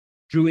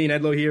Julian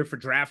Edlow here for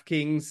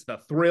DraftKings. The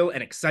thrill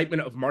and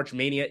excitement of March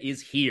Mania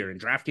is here,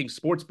 and DraftKings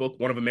Sportsbook,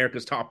 one of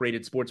America's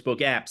top-rated sportsbook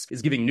apps,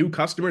 is giving new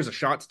customers a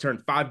shot to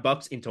turn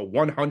 $5 into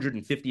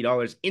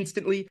 $150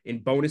 instantly in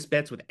bonus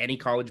bets with any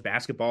college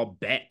basketball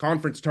bet.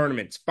 Conference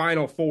tournaments,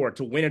 Final Four,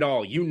 to win it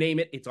all, you name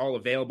it, it's all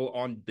available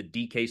on the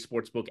DK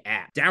Sportsbook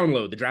app.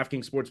 Download the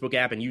DraftKings Sportsbook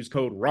app and use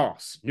code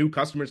ROSS. New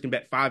customers can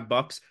bet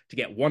 $5 to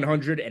get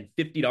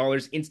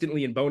 $150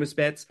 instantly in bonus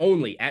bets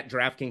only at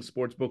DraftKings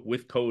Sportsbook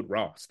with code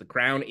ROSS. The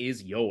crown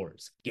is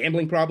yours.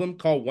 Gambling problem?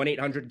 Call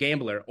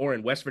 1-800-GAMBLER, or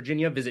in West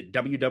Virginia, visit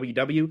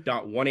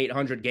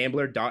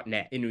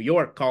www.1800gambler.net. In New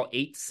York, call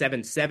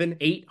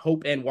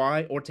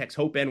 877-8-HOPE-NY or text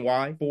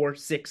HOPE-NY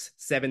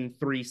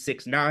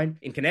 467-369.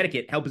 In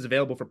Connecticut, help is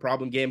available for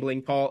problem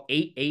gambling. Call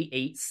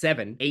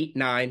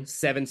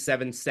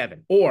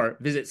 888-789-777 or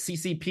visit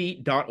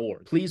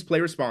ccp.org. Please play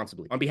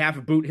responsibly. On behalf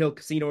of Boot Hill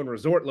Casino and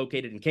Resort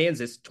located in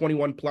Kansas,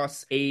 21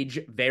 plus, age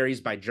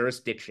varies by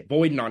jurisdiction.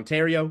 Void in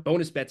Ontario.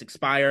 Bonus bets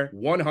expire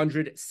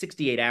 168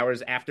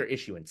 hours after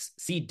issuance.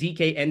 See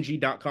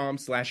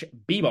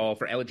dkng.com/bball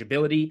for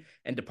eligibility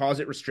and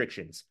deposit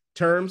restrictions,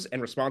 terms,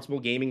 and responsible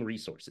gaming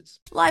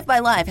resources. Live by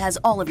Live has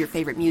all of your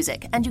favorite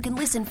music, and you can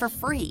listen for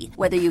free.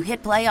 Whether you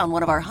hit play on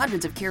one of our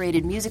hundreds of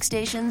curated music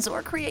stations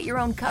or create your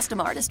own custom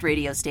artist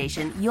radio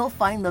station, you'll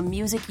find the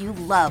music you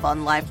love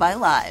on Live by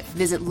Live.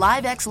 Visit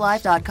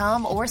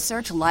livexlive.com or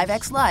search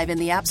LiveX Live in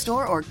the App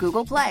Store or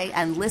Google Play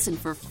and listen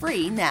for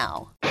free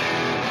now.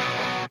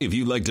 If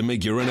you'd like to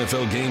make your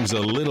NFL games a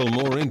little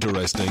more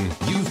interesting,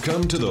 you've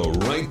come to the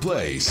right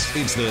place.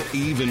 It's the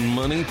Even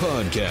Money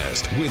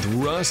Podcast with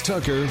Ross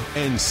Tucker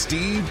and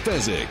Steve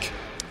Fezzik.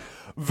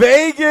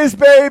 Vegas,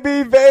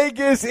 baby,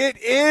 Vegas.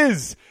 It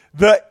is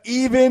the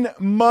Even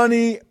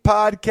Money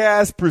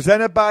Podcast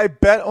presented by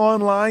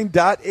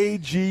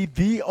betonline.ag,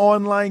 the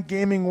online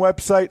gaming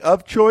website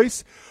of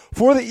choice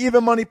for the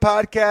Even Money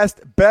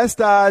Podcast.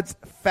 Best odds,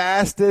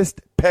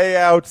 fastest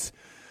payouts.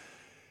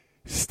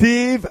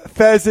 Steve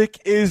Fezzik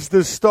is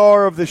the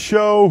star of the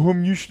show,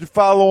 whom you should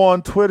follow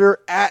on Twitter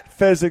at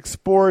Fezzik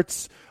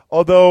Sports.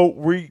 Although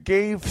we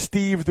gave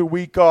Steve the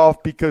week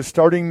off because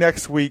starting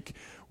next week,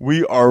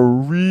 we are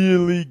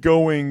really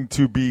going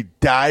to be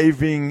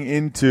diving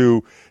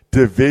into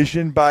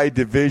division by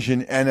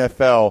division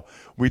NFL.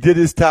 We did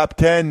his top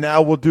 10.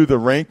 Now we'll do the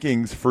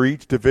rankings for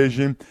each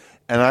division,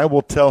 and I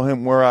will tell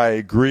him where I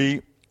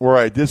agree, where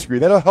I disagree.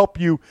 That'll help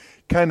you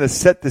kind of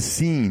set the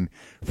scene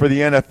for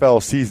the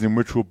NFL season,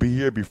 which will be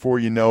here before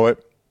you know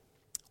it.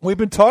 We've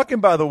been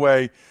talking, by the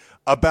way,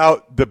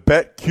 about the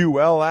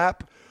BetQL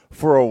app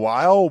for a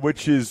while,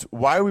 which is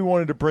why we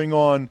wanted to bring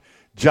on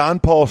John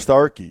Paul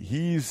Starkey.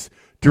 He's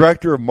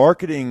director of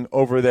marketing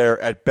over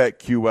there at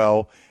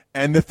BetQL,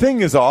 and the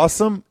thing is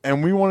awesome,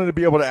 and we wanted to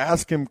be able to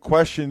ask him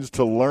questions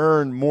to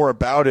learn more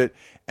about it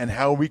and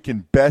how we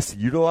can best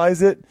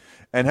utilize it.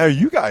 And how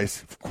you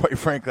guys, quite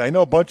frankly, I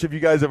know a bunch of you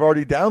guys have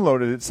already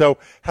downloaded it, so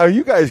how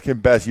you guys can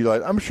best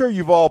utilize it. I'm sure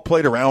you've all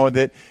played around with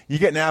it. You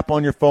get an app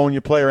on your phone,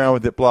 you play around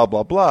with it, blah,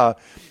 blah, blah.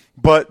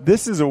 But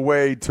this is a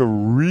way to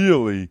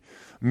really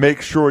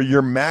make sure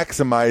you're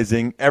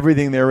maximizing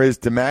everything there is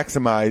to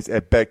maximize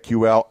at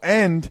BetQL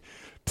and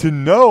to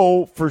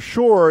know for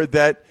sure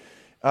that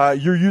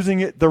you're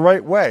using it the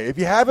right way. If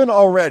you haven't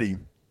already,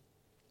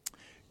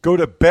 go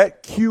to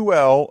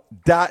betql.co.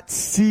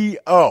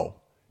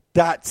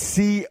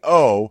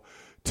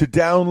 To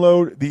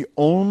download the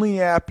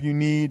only app you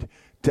need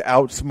to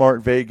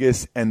outsmart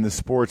Vegas and the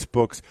sports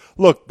books.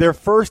 Look, their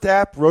first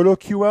app,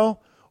 RotoQL,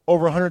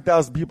 over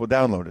 100,000 people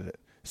downloaded it.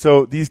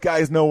 So these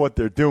guys know what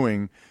they're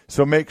doing.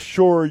 So make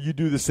sure you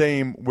do the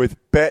same with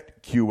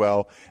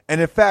BetQL.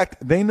 And in fact,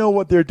 they know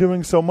what they're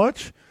doing so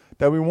much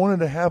that we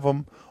wanted to have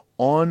them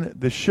on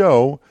the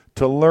show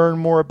to learn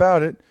more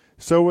about it.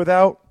 So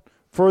without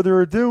further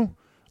ado,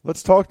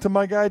 let's talk to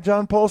my guy,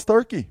 John Paul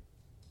Starkey.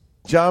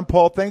 John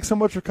Paul, thanks so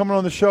much for coming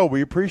on the show.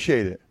 We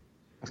appreciate it.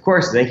 Of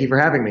course. Thank you for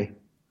having me.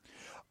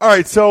 All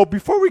right. So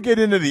before we get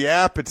into the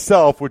app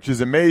itself, which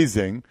is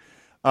amazing,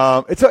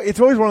 it's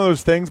always one of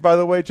those things, by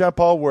the way, John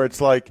Paul, where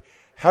it's like,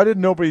 how did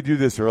nobody do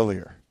this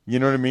earlier? You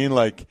know what I mean?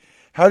 Like,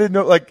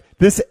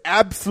 this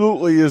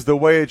absolutely is the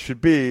way it should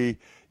be.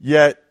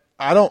 Yet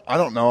I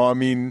don't know. I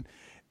mean,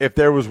 if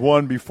there was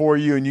one before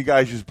you and you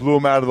guys just blew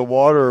them out of the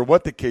water or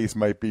what the case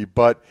might be,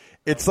 but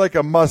it's like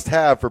a must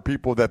have for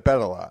people that bet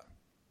a lot.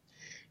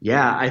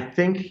 Yeah, I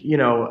think,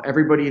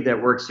 everybody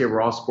that works here,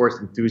 we're all sports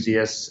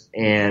enthusiasts,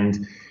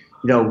 and,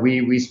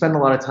 we spend a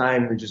lot of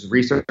time just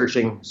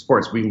researching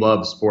sports. We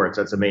love sports.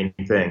 That's the main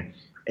thing.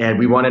 And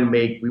we want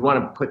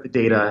to put the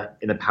data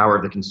in the power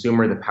of the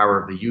consumer, the power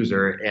of the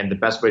user, and the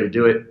best way to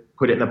do it,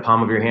 put it in the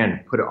palm of your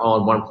hand, put it all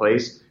in one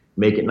place,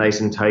 make it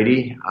nice and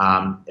tidy.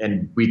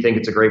 And we think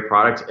it's a great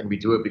product, and we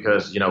do it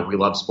because, we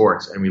love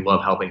sports and we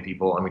love helping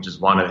people, and we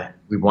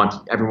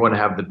want everyone to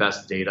have the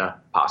best data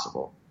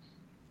possible.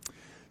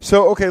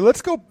 So, okay,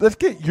 let's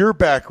get your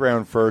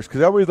background first,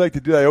 because I always like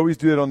to do that. I always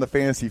do that on the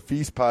Fantasy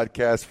Feast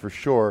podcast for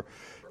sure,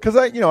 because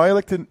I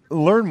like to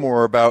learn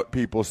more about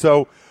people.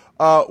 So,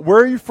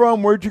 where are you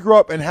from? Where did you grow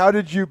up? And how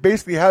did you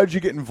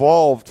get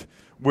involved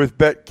with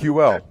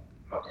BetQL?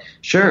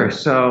 Sure.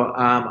 So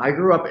I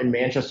grew up in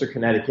Manchester,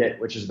 Connecticut,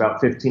 which is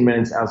about 15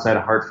 minutes outside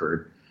of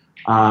Hartford.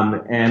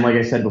 And like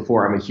I said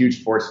before, I'm a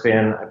huge sports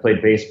fan. I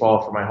played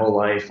baseball for my whole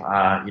life.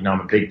 I'm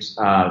a big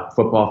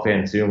football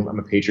fan too. I'm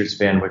a Patriots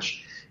fan,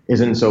 which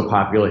isn't so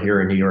popular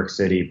here in New York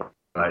City,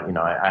 but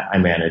I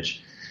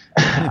manage.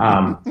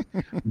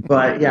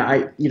 But yeah,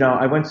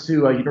 I went to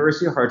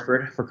University of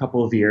Hartford for a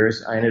couple of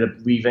years. I ended up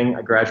leaving.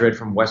 I graduated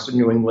from Western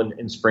New England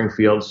in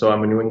Springfield, so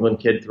I'm a New England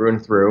kid through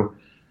and through.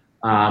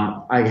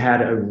 I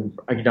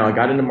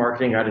got into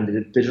marketing, got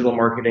into digital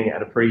marketing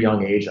at a pretty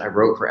young age. I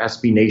wrote for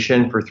SB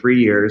Nation for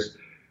 3 years.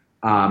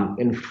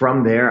 And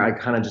from there, I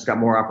kind of just got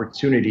more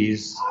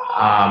opportunities,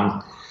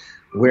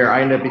 where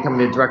I ended up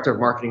becoming the director of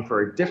marketing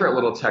for a different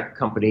little tech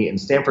company in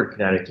Stamford,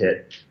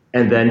 Connecticut.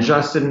 And then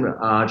Justin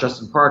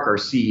Park, our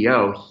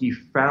CEO, he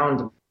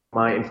found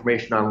my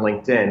information on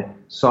LinkedIn,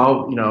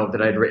 saw,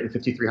 that I'd written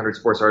 5,300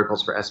 sports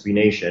articles for SB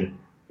Nation,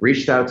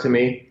 reached out to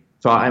me,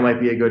 thought I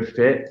might be a good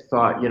fit,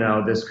 thought,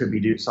 this could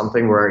be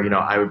something where,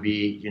 I would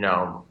be,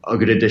 a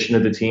good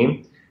addition to the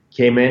team.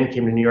 Came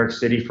to New York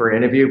City for an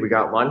interview. We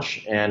got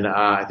lunch, and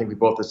I think we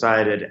both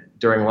decided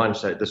during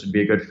lunch that this would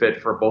be a good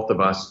fit for both of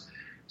us.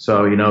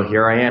 So,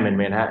 here I am in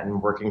Manhattan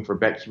working for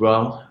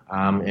BetQL,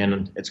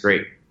 and it's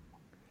great.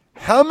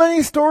 How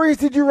many stories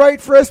did you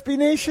write for SB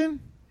Nation?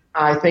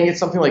 I think it's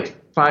something like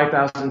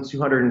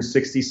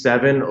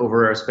 5,267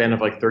 over a span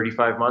of like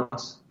 35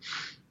 months.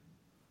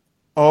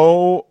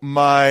 Oh,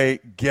 my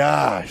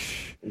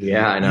gosh.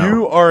 Yeah, I know.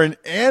 You are an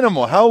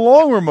animal. How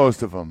long were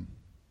most of them?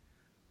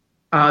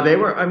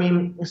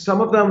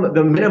 Some of them,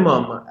 the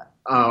minimum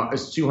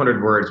is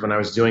 200 words when I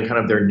was doing kind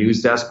of their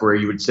news desk, where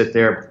you would sit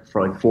there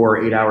for like 4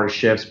 or 8 hour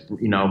shifts,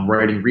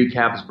 writing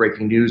recaps,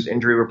 breaking news,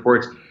 injury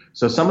reports.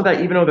 So some of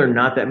that, even though they're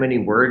not that many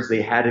words,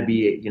 they had to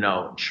be,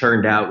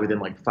 churned out within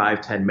like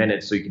 5-10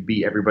 minutes so you could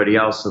beat everybody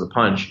else to the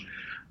punch.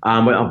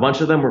 But a bunch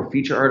of them were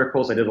feature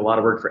articles. I did a lot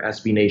of work for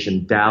SB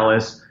Nation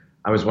Dallas.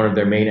 I was one of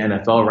their main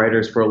NFL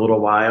writers for a little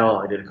while.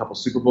 I did a couple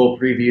Super Bowl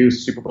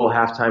previews, Super Bowl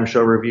halftime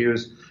show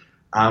reviews.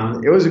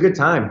 It was a good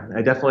time.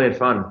 I definitely had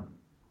fun.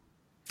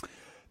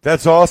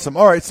 That's awesome.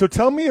 All right, so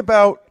tell me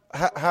about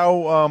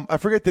how I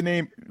forget the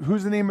name.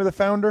 Who's the name of the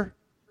founder?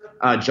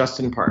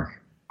 Justin Park.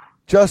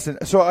 Justin.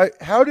 So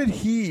how did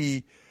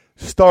he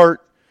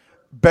start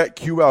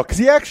BetQL? Because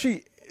he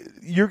actually,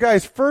 your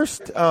guys'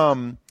 first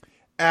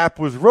app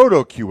was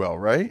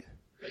RotoQL, right?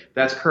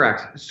 That's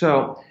correct.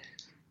 So,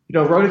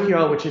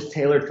 RotoQL, which is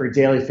tailored for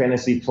daily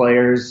fantasy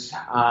players,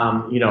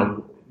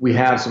 we've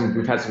had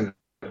some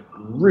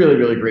really,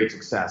 really great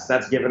success.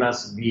 That's given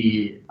us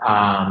the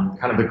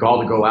kind of the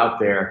gall to go out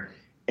there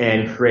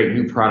and create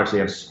new products. We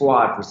have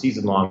Squad for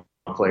season-long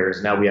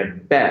players. Now we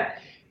have Bet.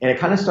 And it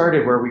kind of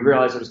started where we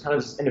realized there was kind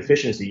of this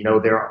inefficiency. You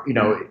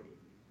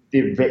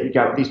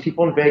got these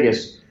people in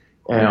Vegas,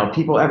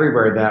 people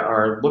everywhere that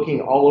are looking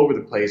all over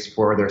the place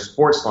for their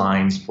sports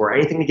lines, for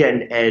anything to get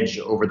an edge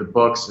over the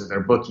books, or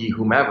their bookie,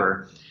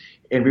 whomever.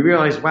 And we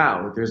realized,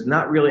 wow, there's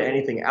not really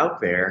anything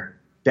out there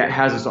that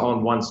has us all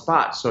in one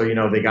spot. So,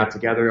 they got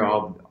together,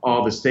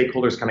 all the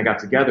stakeholders kind of got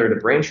together, the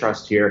brain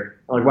trust here,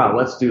 like, wow,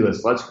 let's do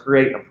this. Let's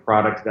create a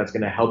product that's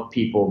going to help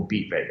people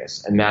beat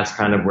Vegas. And that's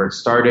kind of where it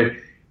started.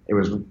 It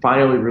was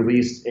finally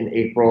released in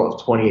April of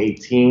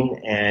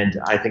 2018, and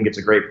I think it's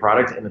a great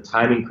product, and the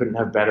timing couldn't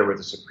have better with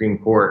the Supreme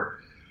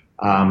Court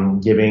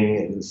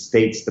giving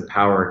states the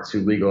power to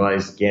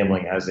legalize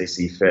gambling as they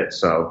see fit.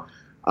 So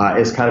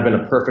it's kind of been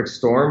a perfect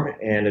storm,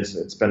 and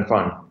it's been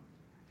fun.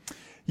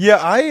 Yeah,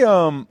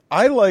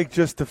 I like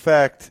just the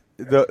fact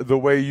the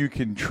way you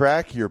can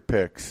track your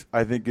picks.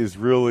 I think is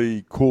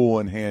really cool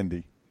and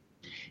handy.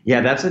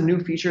 Yeah, that's a new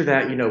feature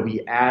that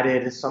we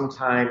added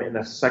sometime in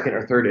the second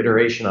or third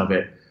iteration of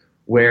it,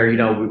 where we've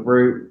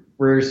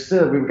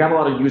got a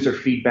lot of user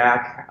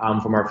feedback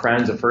from our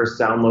friends, the first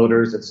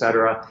downloaders,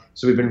 etc.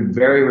 So we've been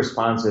very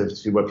responsive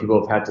to what people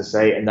have had to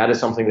say, and that is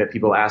something that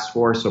people asked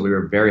for. So we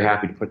were very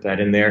happy to put that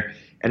in there.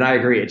 And I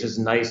agree, it's just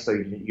nice so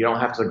you don't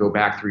have to go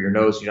back through your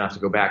notes, you don't have to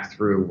go back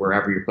through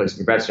wherever you're placing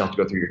your bets, you don't have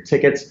to go through your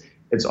tickets.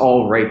 It's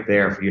all right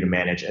there for you to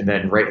manage. And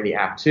then right in the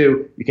app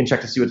too, you can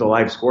check to see what the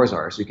live scores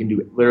are. So you can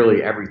do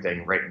literally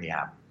everything right in the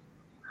app.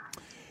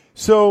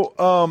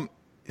 So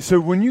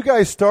when you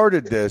guys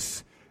started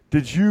this,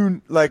 did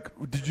you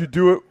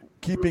do it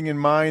keeping in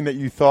mind that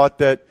you thought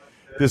that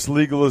this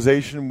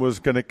legalization was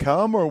going to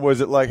come, or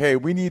was it like, hey,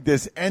 we need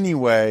this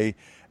anyway,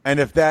 and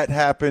if that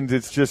happens,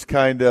 it's just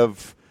kind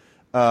of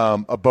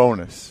a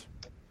bonus?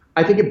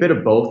 I think a bit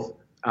of both.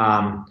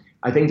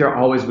 I think there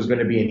always was going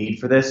to be a need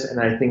for this, and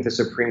I think the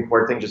Supreme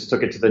Court thing just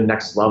took it to the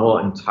next level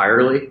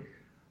entirely.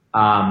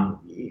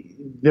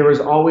 There was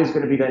always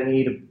going to be that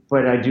need,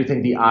 but I do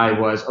think the eye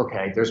was,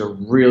 okay, there's a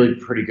really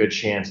pretty good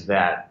chance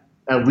that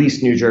at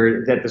least New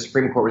Jersey, that the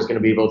Supreme Court was going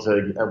to be able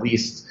to at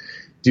least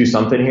do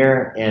something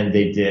here, and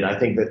they did. I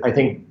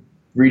think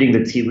reading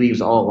the tea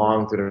leaves all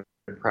along through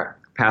the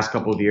past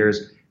couple of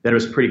years, that it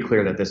was pretty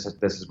clear that this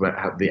is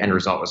how the end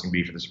result was going to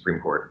be for the Supreme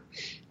Court.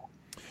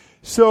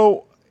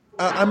 So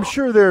I'm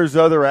sure there's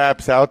other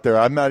apps out there.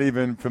 I'm not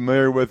even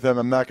familiar with them.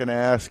 I'm not going to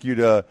ask you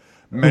to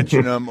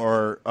mention them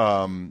or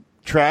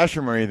trash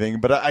them or anything.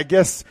 But I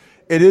guess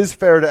it is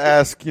fair to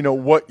ask,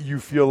 what you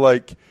feel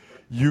like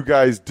you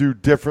guys do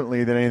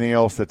differently than anything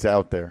else that's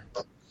out there.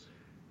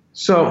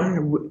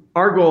 So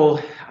our goal,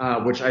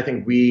 which I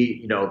think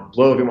we,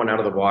 blow everyone out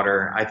of the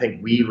water, I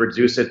think we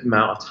reduce the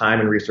amount of time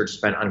and research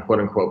spent on quote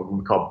unquote what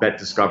we call bet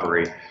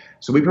discovery.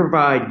 So we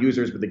provide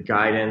users with the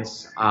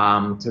guidance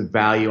to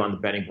value on the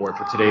betting board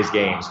for today's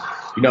games.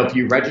 If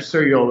you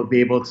register, you'll be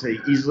able to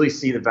easily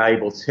see the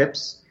valuable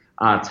tips,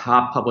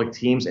 top public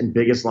teams, and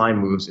biggest line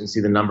moves, and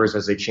see the numbers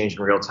as they change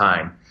in real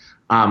time.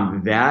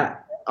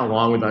 That,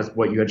 along with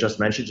what you had just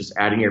mentioned, just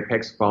adding your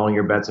picks, following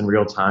your bets in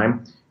real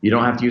time. You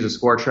don't have to use a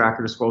score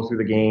tracker to scroll through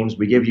the games.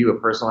 We give you a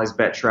personalized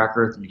bet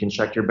tracker. You can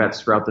check your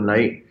bets throughout the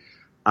night.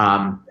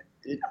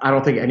 I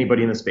don't think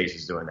anybody in the space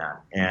is doing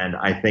that. And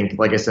I think,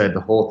 like I said,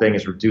 the whole thing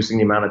is reducing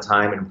the amount of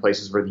time in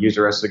places where the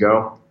user has to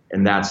go.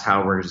 And that's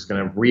how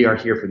we are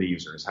here for the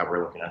users, how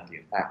we're looking at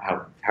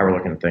how we're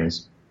looking at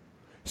things.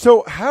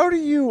 So how do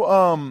you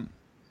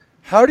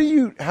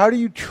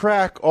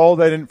track all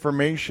that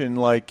information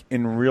like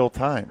in real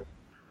time?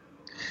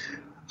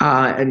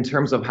 In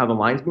terms of how the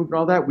lines move and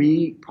all that,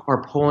 we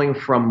are pulling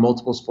from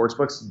multiple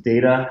sportsbooks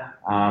data,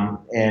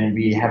 and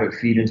we have it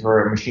feed into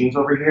our machines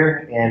over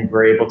here, and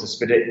we're able to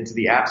spit it into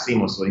the app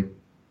seamlessly.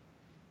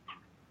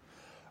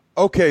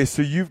 Okay,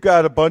 so you've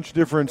got a bunch of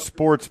different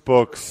sports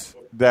books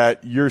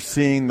that you're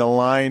seeing the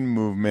line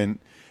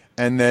movement,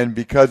 and then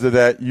because of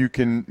that, you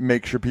can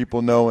make sure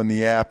people know in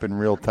the app in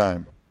real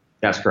time.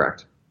 That's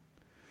correct.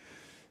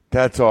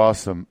 That's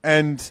awesome.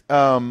 And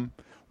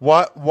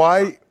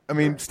why? I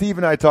mean, Steve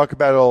and I talk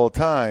about it all the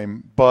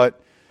time, but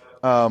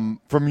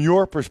from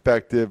your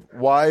perspective,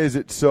 why is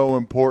it so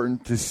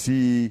important to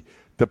see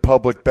the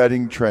public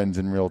betting trends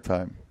in real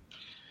time?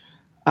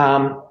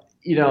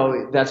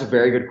 That's a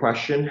very good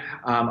question.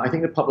 I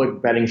think the public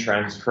betting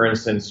trends, for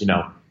instance,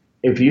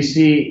 if you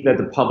see that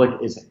the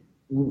public is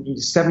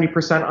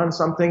 70% on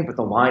something, but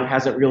the line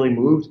hasn't really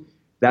moved,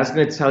 that's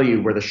going to tell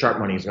you where the sharp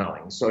money is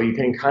going. So you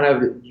can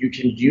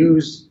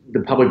use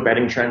the public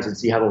betting trends and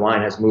see how the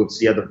line has moved,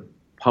 see how the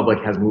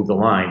public has moved the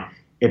line.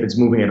 If it's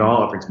moving at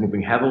all, if it's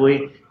moving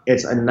heavily,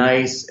 it's a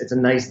nice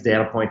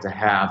data point to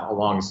have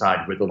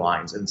alongside with the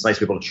lines, and it's nice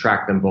to be able to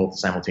track them both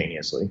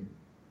simultaneously.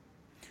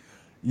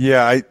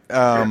 Yeah,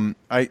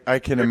 I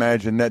can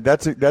imagine that.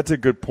 That's a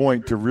good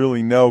point to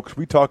really know, because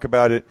we talk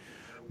about it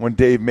when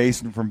Dave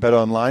Mason from Bet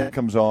Online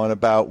comes on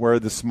about where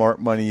the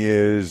smart money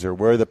is or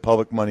where the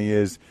public money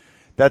is.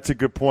 That's a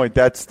good point.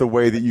 That's the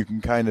way that you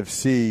can kind of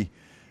see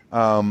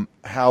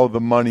how the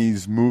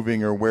money's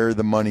moving or where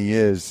the money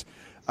is.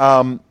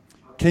 Can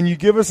you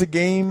give us a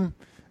game?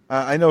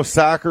 I know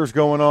soccer's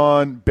going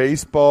on,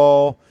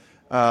 baseball.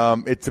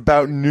 It's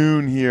about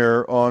noon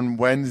here on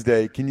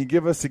Wednesday. Can you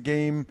give us a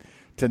game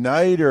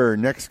tonight or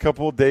next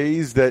couple of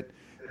days that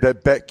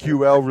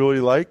BetQL really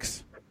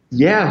likes?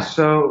 Yeah,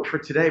 so for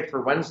today,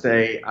 for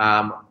Wednesday,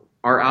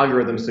 our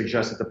algorithm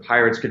suggests that the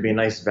Pirates could be a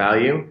nice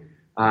value.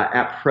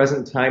 At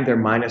present time, they're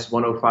minus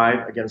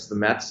 105 against the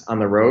Mets on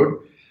the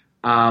road.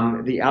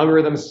 The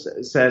algorithm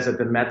says that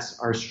the Mets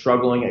are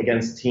struggling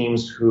against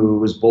teams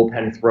whose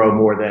bullpen throw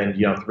more than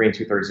 3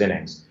 2/3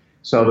 innings.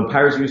 So the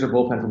Pirates use their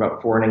bullpen for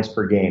about 4 innings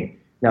per game.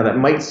 Now that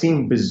might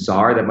seem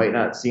bizarre. That might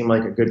not seem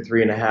like a good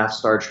 3.5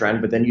 star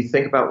trend. But then you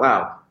think about,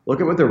 wow,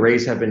 look at what the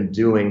Rays have been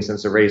doing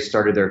since the Rays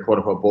started their quote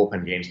unquote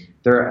bullpen games.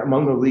 They're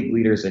among the league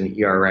leaders in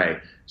ERA.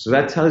 So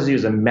that tells you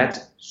the Mets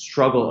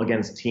struggle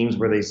against teams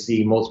where they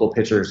see multiple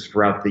pitchers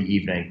throughout the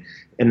evening,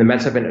 and the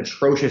Mets have been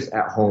atrocious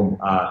at home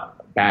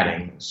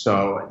batting.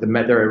 So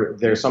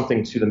there's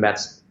something to the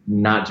Mets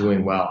not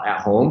doing well at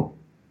home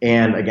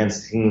and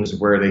against teams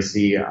where they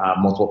see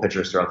multiple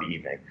pitchers throughout the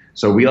evening.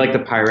 So we like the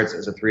Pirates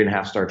as a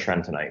 3.5 star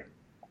trend tonight.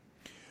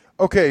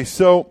 Okay,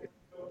 so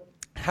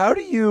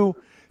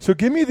so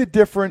give me the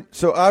different,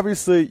 so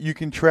obviously you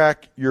can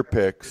track your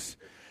picks,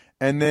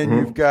 and then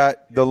you've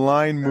got the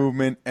line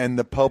movement and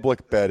the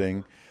public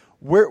betting.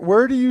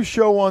 Where do you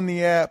show on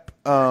the app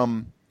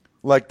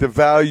like the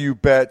value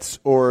bets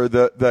or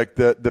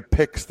the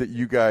picks that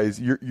you guys,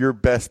 your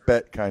best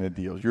bet kind of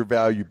deals, your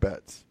value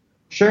bets?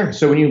 Sure.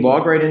 So when you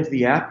log right into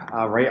the app,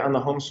 right on the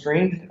home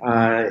screen,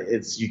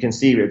 you can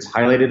see it's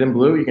highlighted in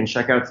blue. You can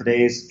check out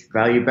today's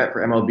value bet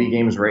for MLB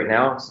games right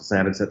now. Since I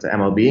have it set to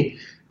MLB,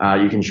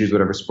 you can choose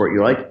whatever sport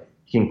you like.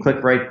 You can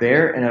click right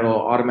there, and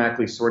it'll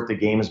automatically sort the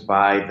games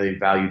by the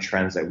value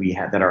trends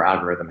that our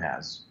algorithm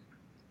has.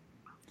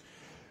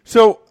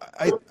 So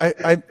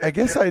I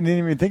guess I didn't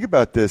even think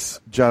about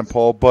this, John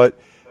Paul, but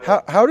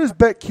how does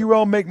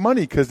BetQL make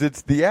money? Because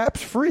the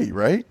app's free,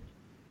 right?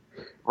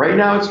 Right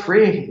now it's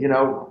free.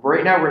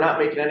 Right now we're not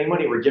making any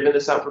money. We're giving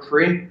this out for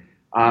free.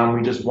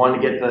 We just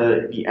want to get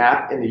the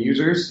app and the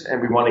users, and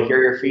we want to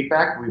hear your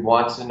feedback. We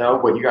want to know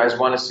what you guys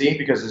want to see,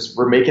 because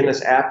we're making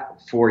this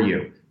app for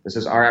you. This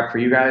is our app for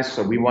you guys,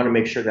 so we want to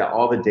make sure that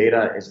all the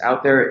data is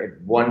out there in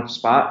one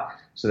spot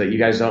so that you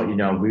guys don't,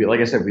 like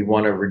I said, we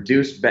want to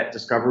reduce bet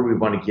discovery. We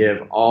want to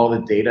give all the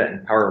data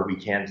and power we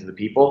can to the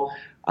people.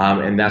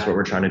 And that's what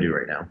we're trying to do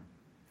right now.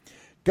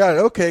 Got it.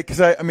 Okay,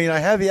 because I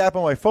have the app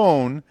on my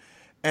phone,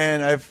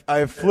 and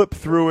I've flipped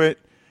through it.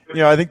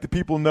 I think the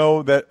people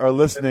know that are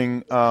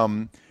listening.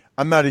 I'm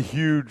not a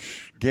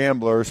huge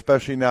gambler,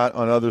 especially not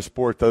on other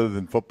sports other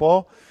than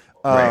football.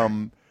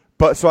 Right.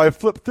 But so I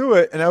flipped through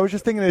it, and I was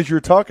just thinking as you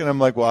were talking, I'm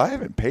like, well, I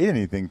haven't paid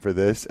anything for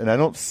this, and I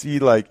don't see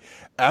like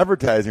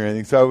advertising or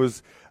anything. So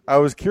I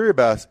was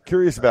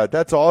curious about it.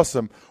 That's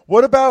awesome.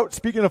 What about,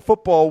 speaking of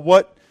football,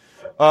 what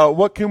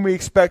can we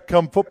expect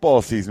come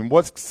football season?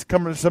 What's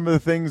coming to some of the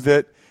things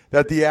that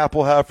the app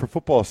will have for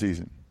football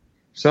season?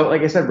 So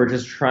like I said, we're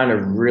just trying to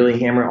really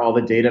hammer all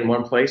the data in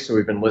one place. So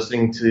we've been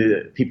listening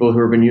to people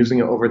who have been using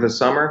it over the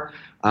summer.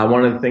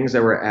 One of the things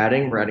that we're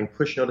adding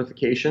push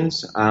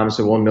notifications.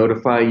 So we'll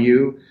notify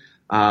you.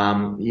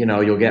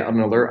 You'll get an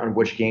alert on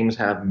which games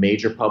have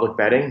major public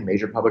betting,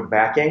 major public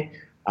backing.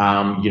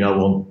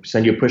 We'll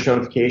send you a push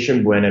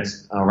notification when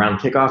it's around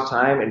kickoff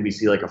time and we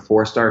see like a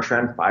 4-star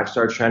trend,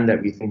 5-star trend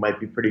that we think might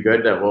be pretty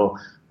good that we'll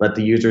let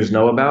the users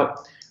know about.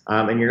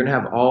 And you're going to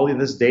have all of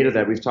this data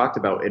that we've talked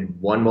about in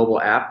one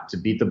mobile app to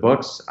beat the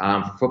books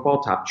for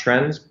football, top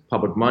trends,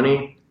 public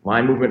money,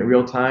 line movement in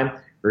real time.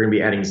 We're going to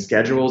be adding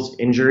schedules,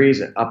 injuries,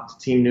 and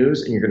up-to-team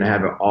news, and you're going to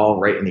have it all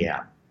right in the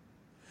app.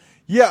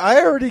 Yeah,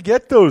 I already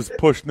get those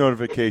push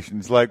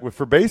notifications, like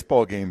for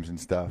baseball games and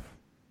stuff.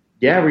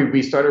 Yeah,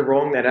 we started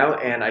rolling that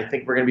out, and I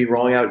think we're going to be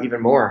rolling out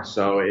even more.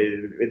 So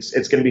it's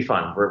going to be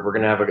fun. We're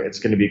going to have it's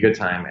going to be a good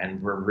time,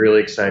 and we're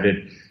really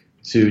excited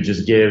to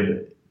just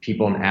give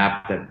people an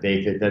app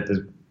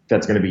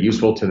that's going to be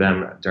useful to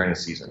them during the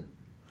season.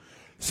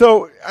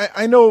 So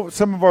I know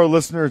some of our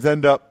listeners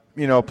end up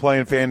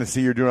playing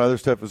fantasy or doing other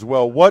stuff as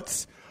well.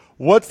 What's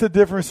the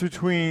difference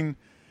between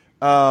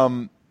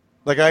I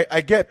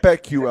get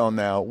BetQL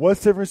now.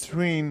 What's the difference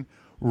between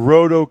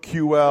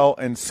RotoQL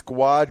and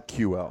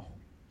SquadQL?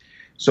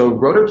 So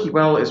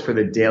RotoQL is for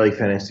the daily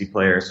fantasy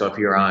player. So if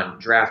you're on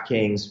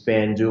DraftKings,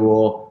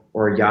 FanDuel,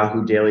 or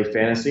Yahoo Daily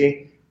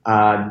Fantasy,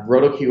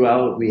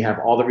 RotoQL, we have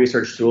all the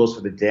research tools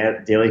for the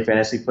daily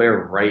fantasy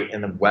player right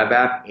in the web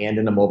app and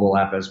in the mobile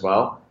app as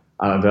well,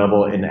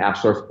 available in the App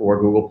Store or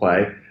Google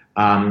Play.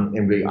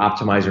 And we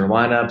optimize your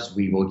lineups.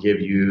 We will give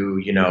you,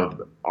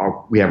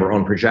 we have our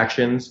own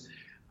projections.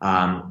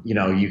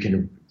 You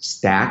can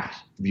stack,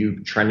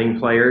 view trending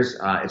players.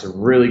 It's a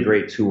really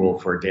great tool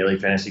for daily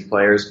fantasy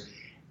players.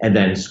 And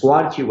then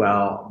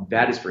SquadQL,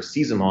 that is for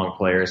season-long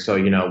players.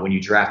 So, when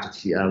you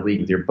draft a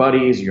league with your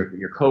buddies,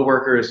 your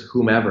coworkers,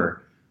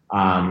 whomever, we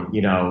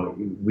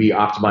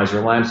optimize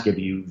your lineups, give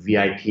you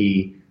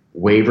VIP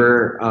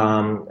waiver,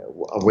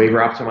 a waiver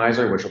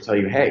optimizer, which will tell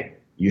you, hey,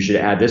 you should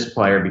add this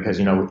player because,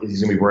 he's going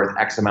to be worth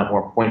X amount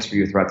more points for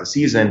you throughout the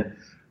season.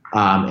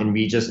 And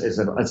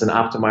it's an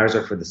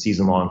optimizer for the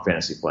season-long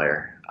fantasy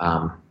player.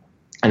 And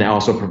it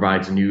also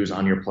provides news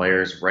on your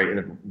players, right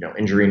in the,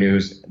 injury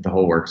news, the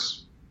whole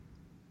works.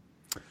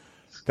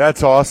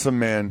 That's awesome,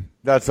 man.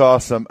 That's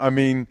awesome. I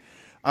mean,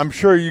 I'm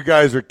sure you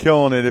guys are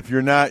killing it. If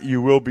you're not,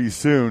 you will be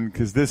soon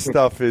because this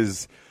stuff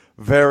is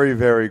very,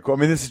 very cool. I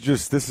mean, this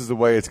is the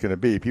way it's going to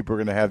be. People are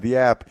going to have the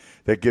app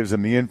that gives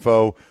them the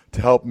info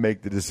to help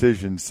make the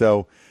decision.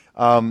 So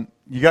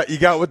you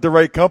got with the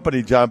right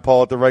company, John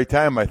Paul, at the right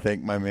time, I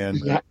think, my man.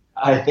 Yeah,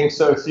 I think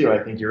so, too. I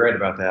think you're right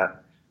about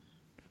that.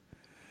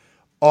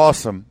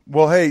 Awesome.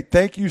 Well, hey,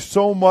 thank you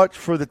so much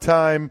for the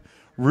time.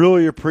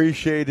 Really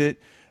appreciate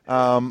it.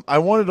 I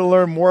wanted to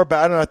learn more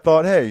about it, and I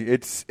thought, hey,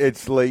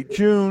 it's late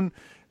June.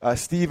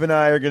 Steve and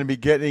I are going to be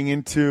getting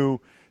into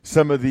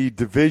some of the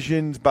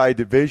divisions by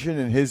division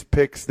and his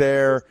picks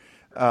there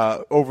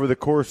over the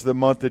course of the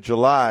month of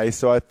July.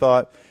 So I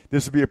thought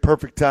this would be a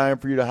perfect time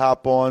for you to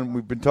hop on.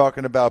 We've been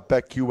talking about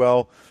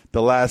BetQL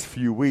the last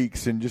few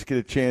weeks and just get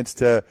a chance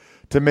to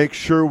make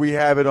sure we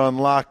have it on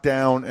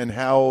lockdown and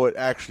how it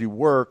actually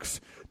works,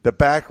 the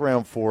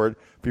background for it,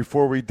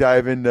 before we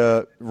dive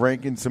into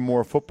ranking some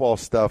more football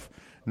stuff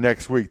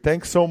next week.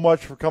 Thanks so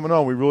much for coming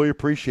on. We really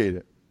appreciate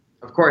it.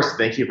 Of course.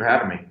 Thank you for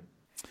having me.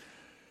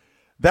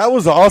 That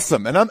was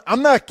awesome. And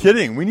I'm not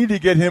kidding. We need to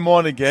get him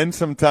on again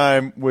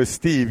sometime with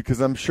Steve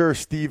because I'm sure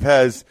Steve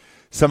has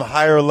some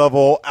higher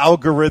level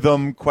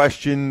algorithm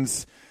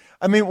questions.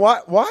 I mean,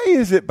 why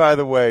is it, by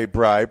the way,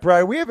 Bri,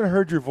 we haven't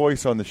heard your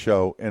voice on the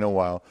show in a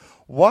while.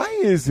 Why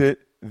is it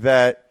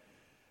that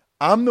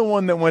I'm the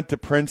one that went to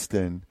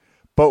Princeton,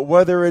 but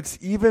whether it's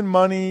Even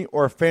Money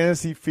or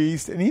Fantasy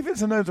Feast, and even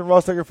sometimes the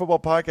Ross Tucker Football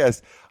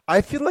Podcast,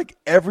 I feel like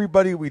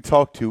everybody we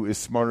talk to is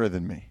smarter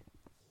than me.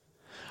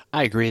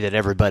 I agree that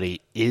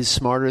everybody is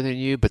smarter than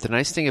you, but the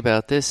nice thing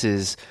about this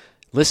is,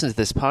 listen to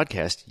this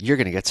podcast, you're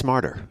going to get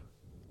smarter.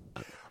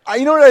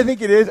 You know what I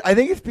think it is? I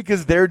think it's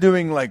because they're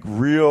doing like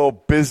real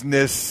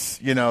business,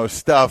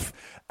 stuff,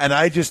 and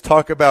I just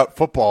talk about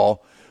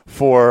football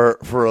for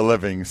a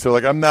living. So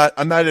like I'm not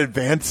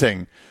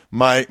advancing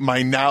my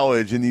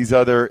knowledge in these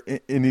other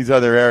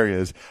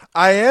areas.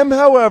 I am,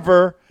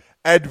 however,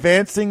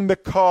 advancing the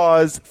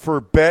cause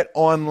for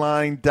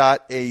betonline.ag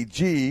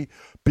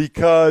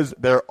because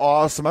they're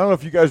awesome. I don't know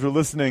if you guys were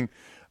listening,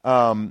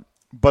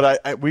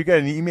 but we got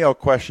an email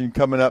question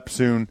coming up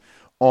soon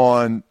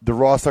on the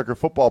Ross Tucker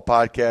Football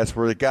Podcast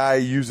where the guy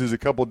uses a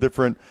couple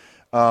different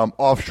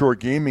offshore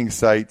gaming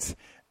sites,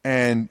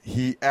 and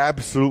he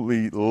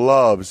absolutely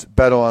loves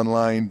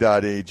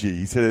betonline.ag.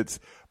 He said it's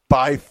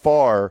by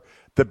far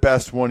the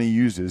best one he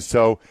uses.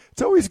 So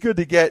it's always good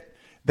to get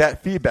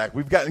that feedback.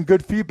 We've gotten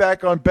good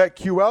feedback on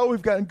BetQL.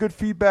 We've gotten good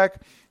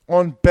feedback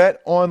on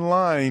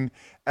BetOnline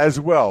as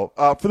well.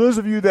 For those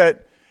of you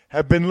that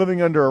have been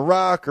living under a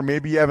rock or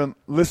maybe you haven't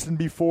listened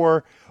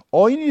before,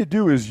 all you need to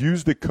do is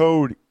use the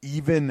code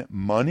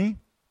EVENMONEY,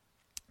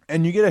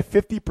 and you get a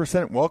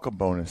 50% welcome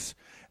bonus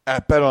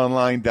at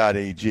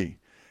betonline.ag.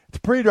 It's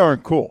pretty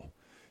darn cool.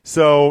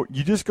 So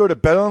you just go to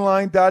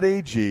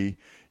betonline.ag,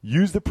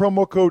 use the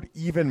promo code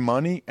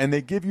EVENMONEY, and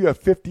they give you a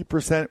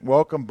 50%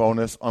 welcome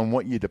bonus on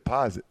what you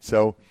deposit.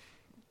 So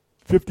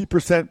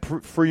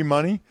 50% free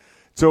money.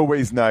 It's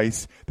always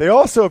nice. They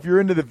also, if you're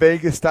into the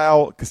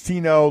Vegas-style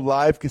casino,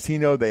 live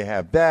casino, they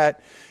have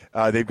that.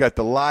 They've got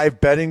the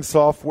live betting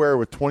software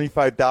with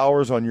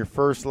 $25 on your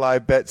first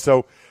live bet.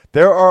 So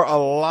there are a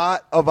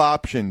lot of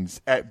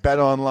options at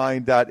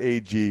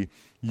betonline.ag.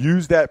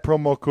 Use that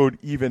promo code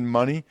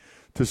EVENMONEY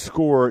to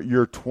score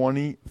your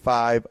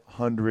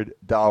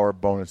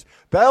 $2,500 bonus.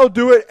 That'll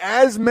do it.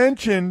 As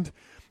mentioned,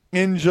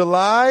 in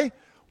July,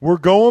 we're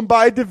going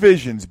by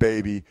divisions,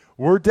 baby.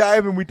 We're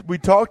diving. We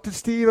talked to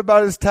Steve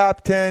about his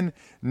top 10.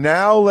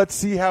 Now let's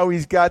see how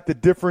he's got the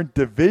different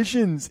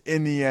divisions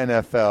in the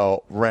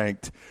NFL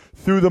ranked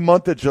through the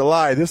month of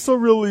July. This will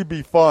really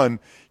be fun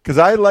because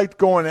I liked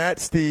going at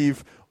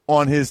Steve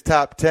on his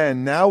top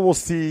 10. Now we'll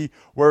see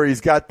where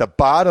he's got the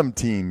bottom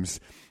teams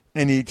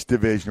in each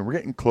division. We're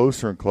getting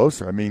closer and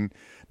closer. I mean,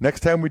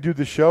 next time we do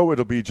the show,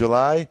 it'll be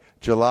July.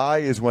 July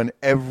is when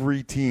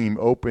every team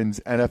opens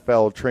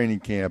NFL training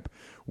camp,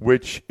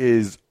 which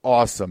is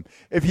awesome.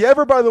 If you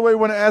ever, by the way,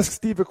 want to ask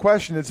Steve a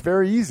question, it's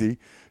very easy.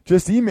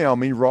 Just email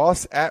me,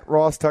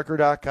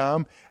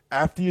 ross@rosstucker.com,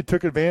 after you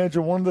took advantage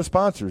of one of the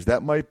sponsors.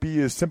 That might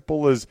be as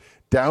simple as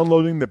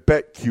downloading the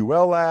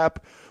BetQL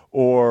app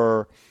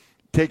or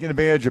taking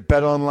advantage of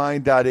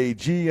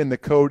betonline.ag and the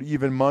code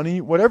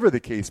EVENMONEY, whatever the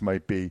case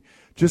might be.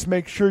 Just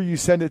make sure you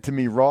send it to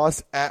me,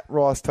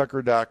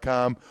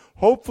 ross@rosstucker.com.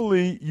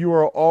 Hopefully you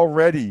are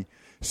already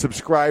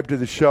subscribed to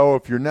the show.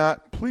 If you're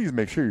not, please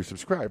make sure you're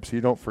subscribed so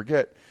you don't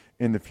forget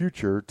in the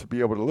future to be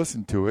able to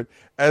listen to it,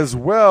 as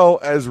well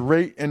as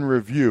rate and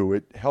review.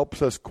 It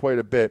helps us quite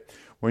a bit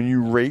when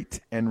you rate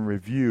and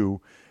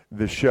review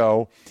the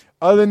show.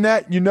 Other than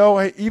that,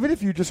 hey, even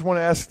if you just want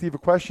to ask Steve a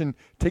question,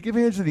 take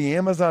advantage of the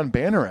Amazon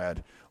banner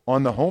ad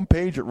on the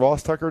homepage at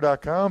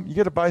rosstucker.com. You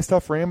got to buy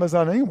stuff for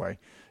Amazon anyway.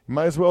 You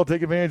might as well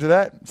take advantage of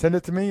that. Send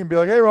it to me and be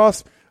like, hey,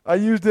 Ross, I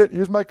used it.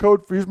 Here's my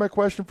code. Here's my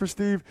question for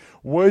Steve.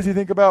 What does he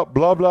think about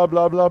blah, blah,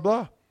 blah, blah,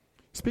 blah?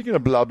 Speaking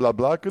of blah, blah,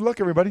 blah, good luck,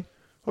 everybody.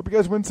 Hope you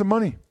guys win some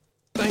money.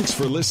 Thanks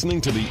for listening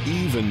to the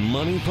Even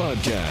Money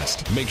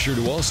Podcast. Make sure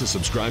to also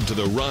subscribe to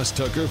the Ross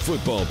Tucker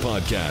Football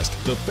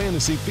Podcast, the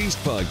Fantasy Feast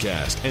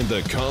Podcast, and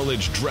the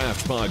College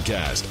Draft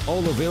Podcast. All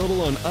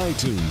available on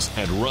iTunes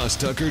at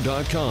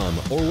rosstucker.com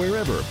or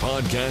wherever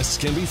podcasts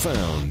can be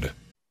found.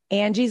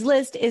 Angie's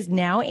List is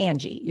now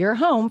Angie, your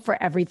home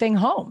for everything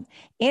home.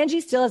 Angie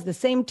still has the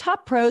same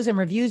top pros and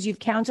reviews you've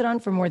counted on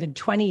for more than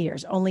 20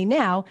 years. Only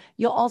now,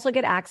 you'll also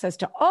get access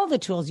to all the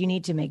tools you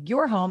need to make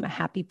your home a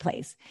happy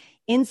place.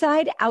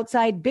 Inside,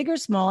 outside, big or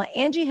small,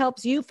 Angie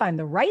helps you find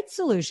the right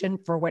solution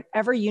for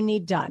whatever you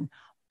need done,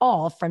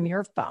 all from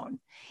your phone.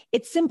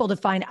 It's simple to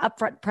find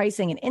upfront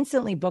pricing and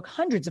instantly book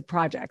hundreds of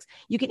projects.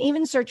 You can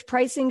even search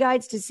pricing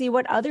guides to see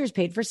what others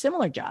paid for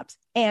similar jobs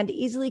and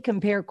easily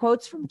compare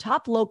quotes from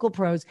top local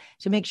pros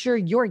to make sure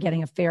you're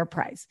getting a fair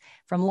price.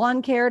 From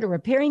lawn care to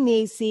repairing the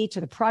AC to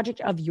the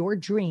project of your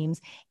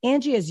dreams,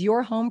 Angie has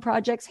your home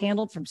projects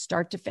handled from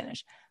start to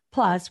finish.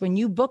 Plus, when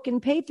you book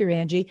and pay through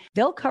Angie,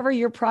 they'll cover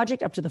your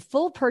project up to the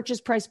full purchase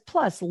price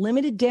plus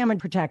limited damage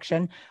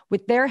protection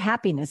with their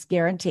happiness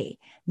guarantee.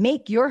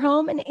 Make your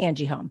home an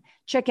Angie home.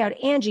 Check out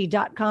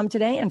Angie.com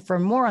today. And for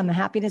more on the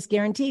happiness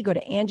guarantee, go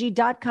to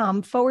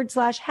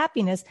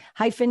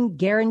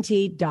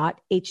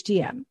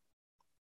Angie.com/happiness-guarantee.htm.